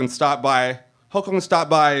 Hulk Hogan stopped by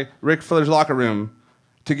Ric Flair's locker room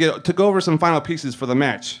to go over some final pieces for the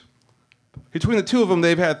match. Between the two of them,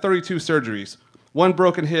 they've had 32 surgeries, one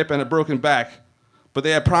broken hip and a broken back, but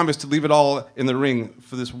they had promised to leave it all in the ring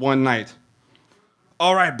for this one night.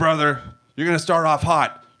 All right, brother, you're going to start off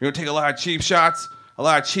hot. You're going to take a lot of cheap shots, a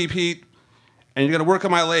lot of cheap heat, and you're going to work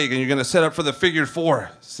on my leg, and you're going to set up for the figure four,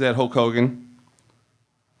 said Hulk Hogan.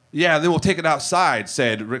 Yeah, then we'll take it outside,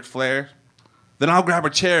 said Ric Flair. Then I'll grab a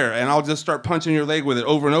chair, and I'll just start punching your leg with it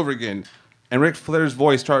over and over again. And Ric Flair's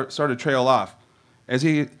voice started to trail off, as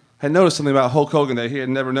he had noticed something about Hulk Hogan that he had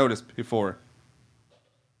never noticed before.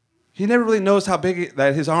 He never really noticed how big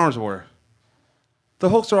that his arms were. The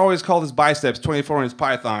Hulkster always called his biceps 24-inch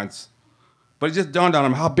pythons, but it just dawned on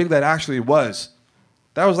him how big that actually was.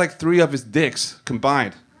 That was like 3 of his dicks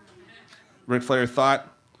combined, Ric Flair thought.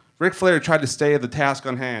 Ric Flair tried to stay at the task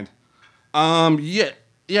on hand.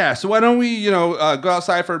 Yeah. So why don't we, go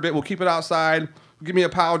outside for a bit? We'll keep it outside. Give me a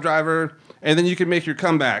pile driver, and then you can make your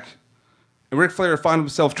comeback. And Ric Flair found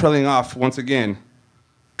himself trailing off once again.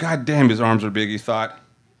 God damn, his arms are big, he thought.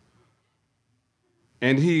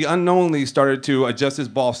 And he unknowingly started to adjust his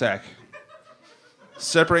ball sack,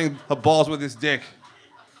 separating the balls with his dick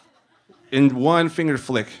in one finger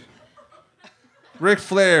flick. Ric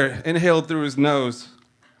Flair inhaled through his nose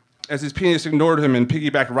as his penis ignored him and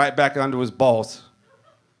piggybacked right back onto his balls.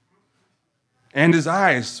 And his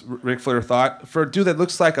eyes, Ric Flair thought, for a dude that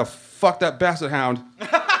looks like a fucked up basset hound,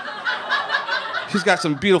 he's got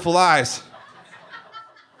some beautiful eyes.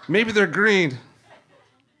 Maybe they're green.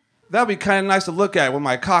 That'd be kind of nice to look at when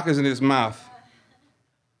my cock is in his mouth.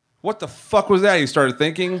 What the fuck was that, he started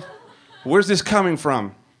thinking. Where's this coming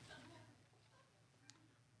from?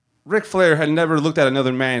 Ric Flair had never looked at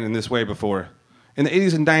another man in this way before. In the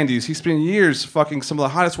 80s and 90s, he spent years fucking some of the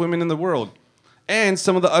hottest women in the world and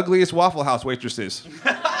some of the ugliest Waffle House waitresses.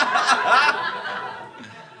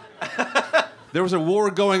 There was a war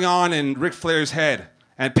going on in Ric Flair's head,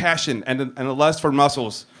 and passion and a lust for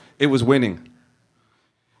muscles. It was winning.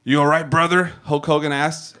 You all right, brother? Hulk Hogan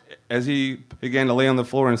asked as he began to lay on the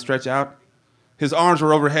floor and stretch out. His arms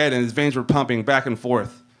were overhead and his veins were pumping back and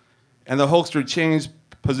forth. And the Hulkster changed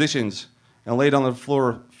positions and laid on the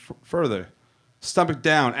floor further. Stomach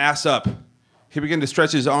down, ass up. He began to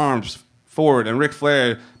stretch his arms forward, and Ric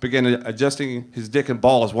Flair began adjusting his dick and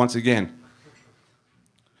balls once again.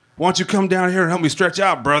 Why don't you come down here and help me stretch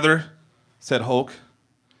out, brother? Said Hulk.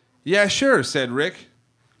 Yeah, sure, said Rick,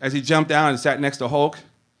 as he jumped down and sat next to Hulk.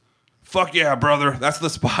 Fuck yeah, brother, that's the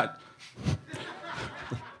spot.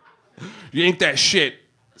 You ain't that shit,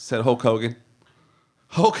 said Hulk Hogan.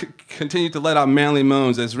 Hulk continued to let out manly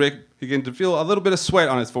moans as Rick began to feel a little bit of sweat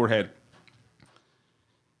on his forehead.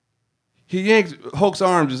 He yanked Hulk's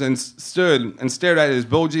arms and stood and stared at his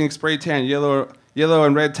bulging spray tan yellow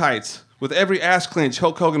and red tights. With every ass clench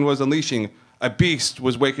Hulk Hogan was unleashing, a beast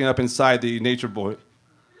was waking up inside the nature boy.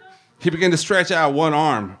 He began to stretch out one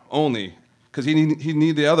arm only, because he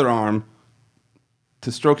needed the other arm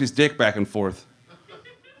to stroke his dick back and forth.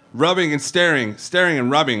 Rubbing and staring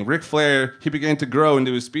and rubbing, Ric Flair, he began to grow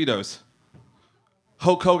into his Speedos.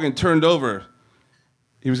 Hulk Hogan turned over.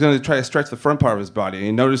 He was going to try to stretch the front part of his body, and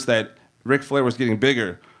he noticed that Ric Flair was getting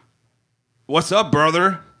bigger. What's up,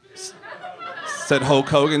 brother? Said Hulk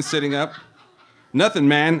Hogan, sitting up. Nothing,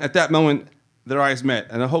 man. At that moment, their eyes met,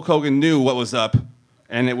 and Hulk Hogan knew what was up,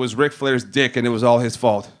 and it was Ric Flair's dick, and it was all his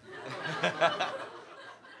fault.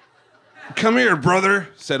 Come here, brother,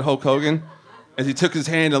 said Hulk Hogan, as he took his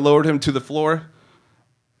hand and lowered him to the floor.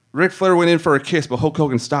 Ric Flair went in for a kiss, but Hulk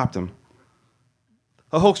Hogan stopped him.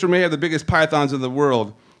 A Hulkster may have the biggest pythons in the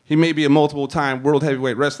world. He may be a multiple-time world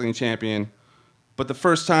heavyweight wrestling champion, but the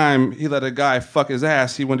first time he let a guy fuck his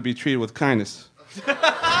ass, he wanted to be treated with kindness.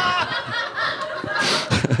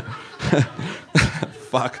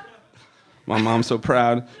 Fuck. My mom's so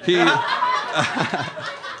proud. He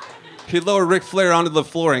lowered Ric Flair onto the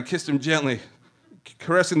floor and kissed him gently,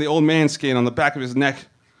 caressing the old man's skin on the back of his neck,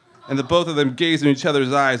 and the both of them gazed in each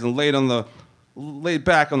other's eyes and laid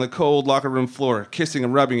back on the cold locker room floor, kissing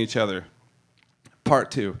and rubbing each other.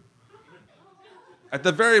 Part 2. At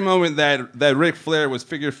the very moment that Ric Flair was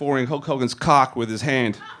figure fouring Hulk Hogan's cock with his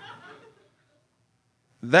hand,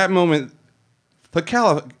 that moment, the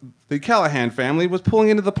Callahan family was pulling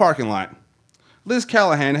into the parking lot. Liz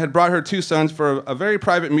Callahan had brought her 2 sons for a very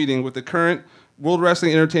private meeting with the current World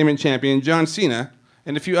Wrestling Entertainment Champion John Cena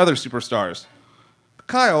and a few other superstars.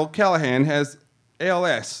 Kyle Callahan has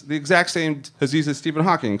ALS, the exact same disease as Stephen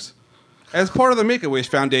Hawking's. As part of the Make-A-Wish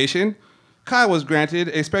Foundation, Kyle was granted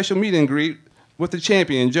a special meet and greet with the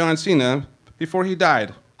champion, John Cena, before he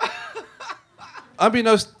died.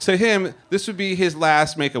 Unbeknownst to him, this would be his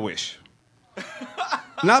last Make-A-Wish.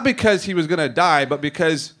 Not because he was going to die, but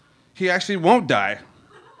because he actually won't die.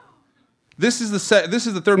 This is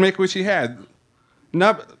the third Make-A-Wish he had.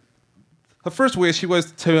 Her first wish he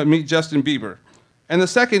was to meet Justin Bieber, and the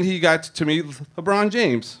second he got to meet LeBron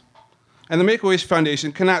James. And the Make-A-Wish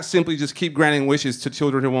Foundation cannot simply just keep granting wishes to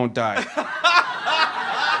children who won't die.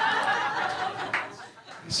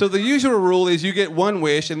 So the usual rule is you get one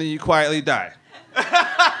wish and then you quietly die.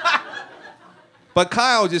 But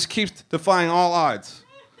Kyle just keeps defying all odds.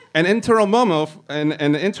 An internal memo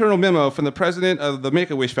from the president of the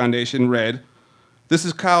Make-A-Wish Foundation read, This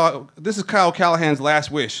is Kyle Callahan's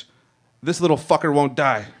last wish. This little fucker won't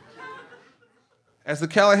die." As the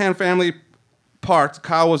Callahan family parked,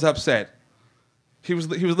 Kyle was upset. He was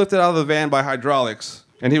lifted out of the van by hydraulics,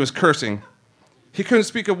 and he was cursing. He couldn't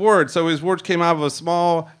speak a word, so his words came out of a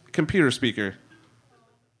small computer speaker.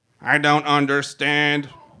 "I don't understand,"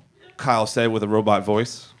 Kyle said with a robot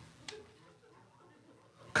voice.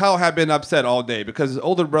 Kyle had been upset all day because his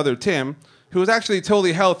older brother, Tim, who was actually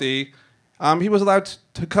totally healthy, he was allowed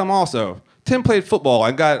to come also. Tim played football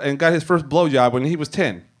and got his first blowjob when he was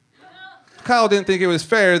 10. Kyle didn't think it was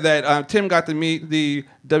fair that Tim got to meet the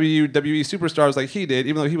WWE superstars like he did,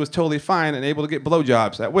 even though he was totally fine and able to get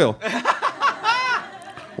blowjobs at will.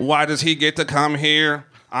 "Why does he get to come here?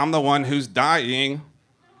 I'm the one who's dying."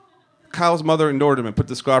 Kyle's mother ignored him and put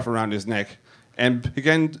the scarf around his neck. And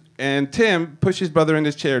Tim pushed his brother in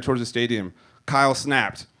his chair towards the stadium. Kyle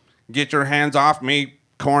snapped. "Get your hands off me,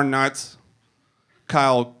 corn nuts."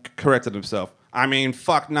 Kyle corrected himself. "I mean,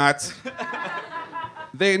 fuck nuts."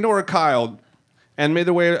 They ignored Kyle and made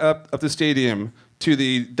their way up the stadium to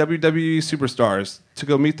the WWE superstars to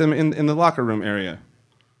go meet them in the locker room area.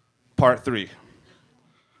 Part 3.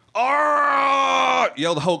 "Oh!"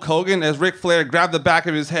 yelled Hulk Hogan as Ric Flair grabbed the back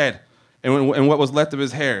of his head and what was left of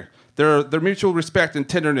his hair. Their mutual respect and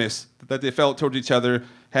tenderness that they felt towards each other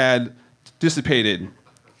had dissipated.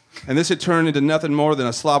 And this had turned into nothing more than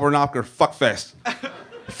a slobber-knocker fuckfest.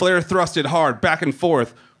 Flair thrusted hard, back and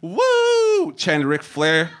forth. "Woo!" chanted Ric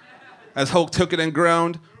Flair as Hulk took it and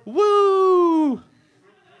groaned. "Woo!"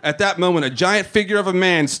 At that moment, a giant figure of a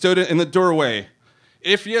man stood in the doorway.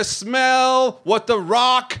 "If you smell what The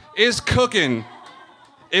Rock is cooking."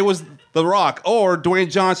 It was The Rock, or Dwayne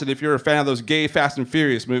Johnson if you're a fan of those gay Fast and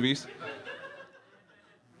Furious movies.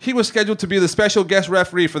 He was scheduled to be the special guest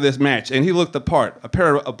referee for this match, and he looked the part, a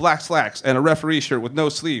pair of black slacks and a referee shirt with no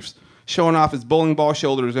sleeves, showing off his bowling ball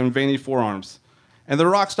shoulders and veiny forearms. And The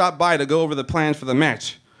Rock stopped by to go over the plans for the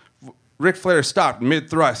match. Ric Flair stopped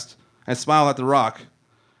mid-thrust and smiled at The Rock.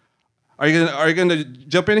 Are you gonna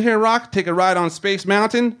jump in here, Rock? Take a ride on Space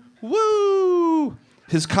Mountain? Woo!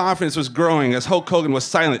 His confidence was growing as Hulk Hogan was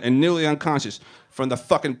silent and nearly unconscious from the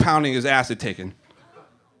fucking pounding his ass had taken.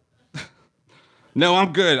 "No,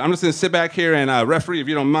 I'm good. I'm just gonna sit back here and referee if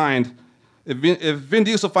you don't mind. If Vin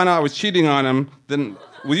Diesel find out I was cheating on him, then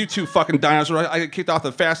with you two fucking dinosaurs, I get kicked off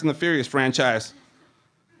the Fast and the Furious franchise.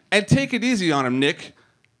 And take it easy on him, Nick."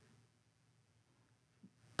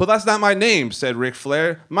 "But that's not my name," said Ric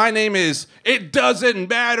Flair. "My name is..." "It doesn't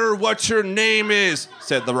matter what your name is,"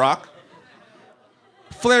 said The Rock.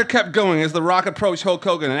 Flair kept going as The Rock approached Hulk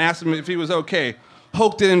Hogan and asked him if he was okay.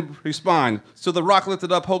 Hulk didn't respond, so The Rock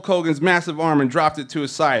lifted up Hulk Hogan's massive arm and dropped it to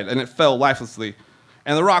his side, and it fell lifelessly.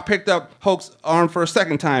 And The Rock picked up Hulk's arm for a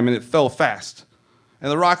second time, and it fell fast.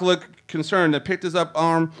 And The Rock looked concerned and picked his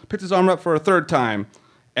arm up for a third time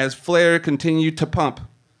as Flair continued to pump.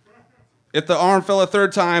 If the arm fell a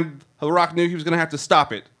third time, The Rock knew he was going to have to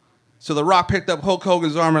stop it. So The Rock picked up Hulk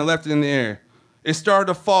Hogan's arm and left it in the air. It started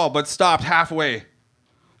to fall, but stopped halfway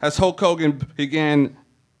as Hulk Hogan began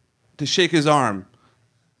to shake his arm.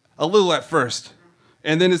 A little at first.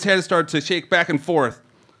 And then his head started to shake back and forth.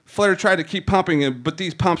 Flair tried to keep pumping him, but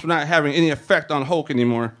these pumps were not having any effect on Hulk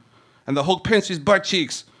anymore. And the Hulk pinched his butt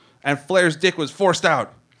cheeks, and Flair's dick was forced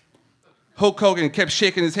out. Hulk Hogan kept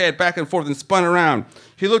shaking his head back and forth and spun around.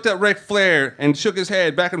 He looked at Ric Flair and shook his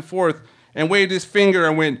head back and forth and waved his finger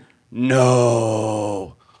and went,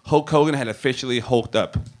 "No." Hulk Hogan had officially hulked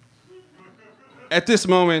up. At this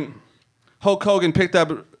moment, Hulk Hogan picked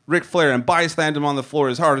up Ric Flair and body slammed him on the floor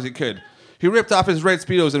as hard as he could. He ripped off his red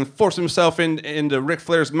Speedos and forced himself into Ric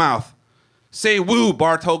Flair's mouth. "Say woo,"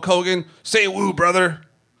 barked Hulk Hogan. "Say woo, brother."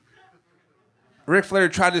 Ric Flair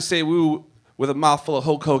tried to say woo with a mouthful of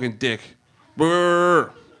Hulk Hogan dick.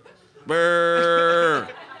 "Brr, brr,"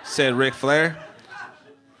 said Ric Flair.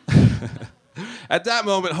 At that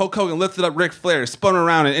moment, Hulk Hogan lifted up Ric Flair, spun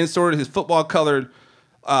around, and inserted his football-colored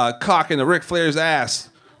cock into Ric Flair's ass.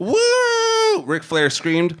 "Woo!" Ric Flair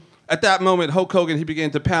screamed. At that moment, Hulk Hogan, he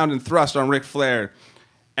began to pound and thrust on Ric Flair.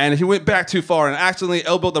 And he went back too far and accidentally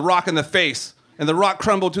elbowed The Rock in the face. And The Rock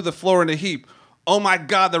crumbled to the floor in a heap. "Oh my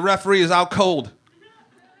God, the referee is out cold."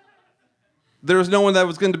 There was no one that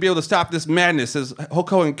was going to be able to stop this madness as Hulk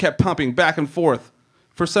Hogan kept pumping back and forth.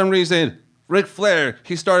 For some reason, Ric Flair,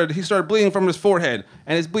 he started bleeding from his forehead,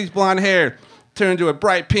 and his bleached blonde hair turned to a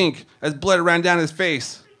bright pink as blood ran down his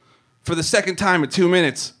face. For the second time in 2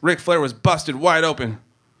 minutes, Ric Flair was busted wide open.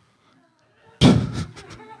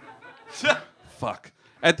 Fuck.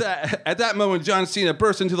 At that moment, John Cena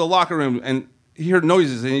burst into the locker room, and he heard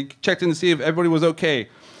noises, and he checked in to see if everybody was okay.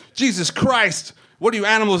 Jesus Christ! What are you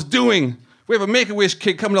animals doing? We have a Make-A-Wish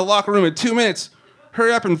kid coming to the locker room in 2 minutes.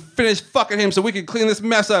 Hurry up and finish fucking him so we can clean this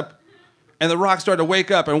mess up. And The Rock started to wake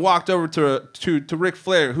up and walked over to Ric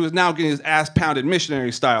Flair, who is now getting his ass pounded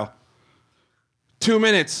missionary style. 2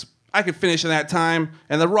 minutes. I could finish in that time.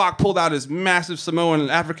 And The Rock pulled out his massive Samoan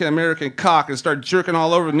African-American cock and started jerking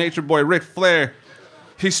all over Nature Boy Ric Flair.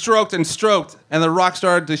 He stroked, and The Rock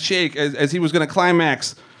started to shake as he was going to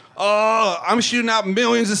climax. Oh, I'm shooting out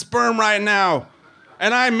millions of sperm right now.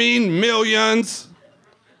 And I mean millions.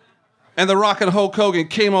 And The Rock and Hulk Hogan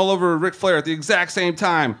came all over Ric Flair at the exact same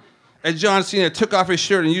time. And John Cena took off his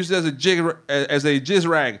shirt and used it as a jizz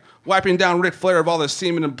rag, wiping down Ric Flair of all the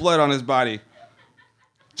semen and blood on his body.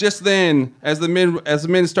 Just then, as the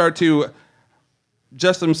men start to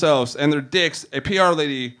adjust themselves and their dicks, a PR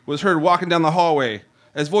lady was heard walking down the hallway.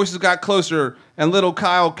 As voices got closer and little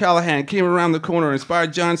Kyle Callahan came around the corner and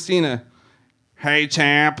spied John Cena. "Hey,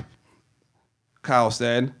 champ," Kyle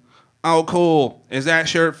said. "Oh, cool. Is that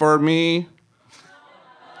shirt for me?"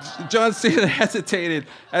 John Cena hesitated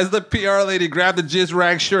as the PR lady grabbed the jizz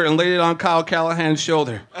rag shirt and laid it on Kyle Callahan's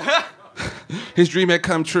shoulder. His dream had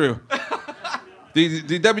come true.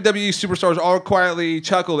 The WWE superstars all quietly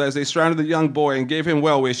chuckled as they surrounded the young boy and gave him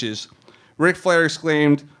well wishes. Ric Flair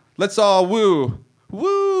exclaimed, "Let's all woo!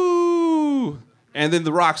 Woo!" And then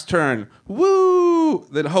The Rock's turn. Woo!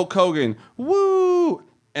 Then Hulk Hogan. Woo!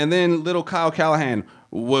 And then little Kyle Callahan.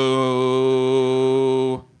 Woo!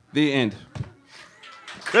 The end.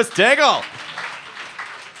 Kris Tinkle. All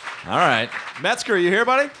right. Metzger, you here,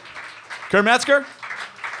 buddy? Kurt Metzger?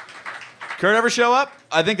 Kurt ever show up?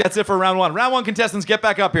 I think that's it for round one. Round one contestants, get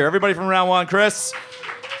back up here. Everybody from round one. Chris.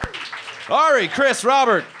 Ari, Chris,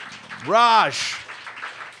 Robert, Raj.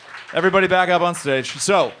 Everybody back up on stage.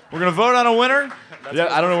 So, we're going to vote on a winner. Yeah,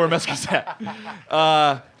 I don't know where Metzger's at.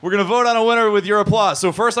 We're going to vote on a winner with your applause.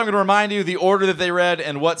 So first I'm going to remind you the order that they read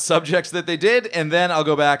and what subjects that they did, and then I'll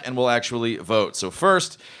go back and we'll actually vote. So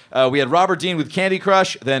first, we had Robert Dean with Candy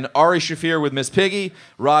Crush, then Ari Shaffir with Miss Piggy,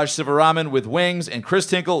 Raj Sivaraman with Wings, and Kris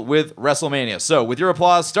Tinkle with WrestleMania. So with your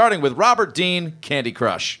applause, starting with Robert Dean, Candy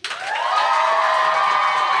Crush.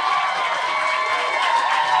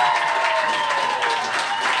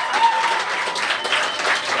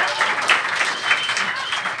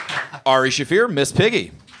 Ari Shaffir, Miss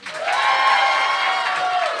Piggy.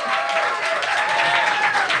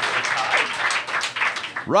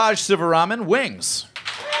 Raj Sivaraman, Wings.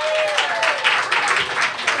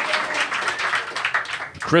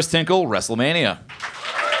 Kris Tinkle, WrestleMania.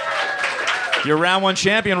 Your round one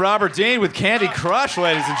champion, Robert Dean, with Candy Crush,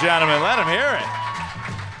 ladies and gentlemen. Let him hear it.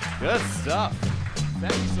 Good stuff.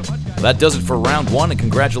 Thank you so much, guys. That does it for round one, and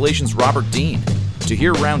congratulations, Robert Dean. To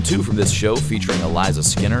hear round two from this show, featuring Eliza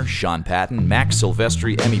Skinner, Sean Patton, Max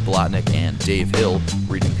Silvestri, Emmy Blotnick, and Dave Hill,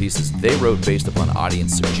 reading pieces they wrote based upon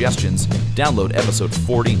audience suggestions, download episode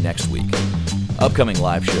 40 next week. Upcoming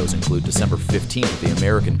live shows include December 15th at the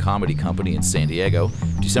American Comedy Company in San Diego.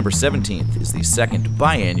 December 17th is the second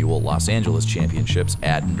biannual Los Angeles Championships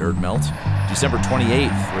at Nerd Melt. December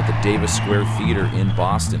 28th, we're at the Davis Square Theater in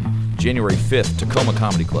Boston. January 5th, Tacoma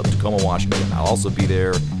Comedy Club, Tacoma, Washington. I'll also be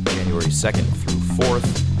there January 2nd through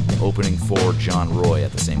 4th, opening for John Roy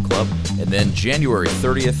at the same club. And then January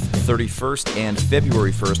 30th, 31st, and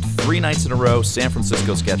February 1st, 3 nights in a row, San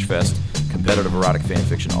Francisco Sketchfest, competitive erotic fan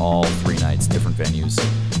fiction, all 3 nights, different venues.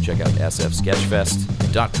 Check out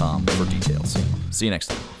sfsketchfest.com for details. See you next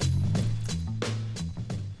time.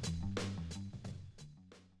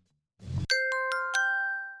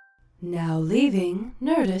 Now leaving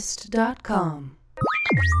Nerdist.com.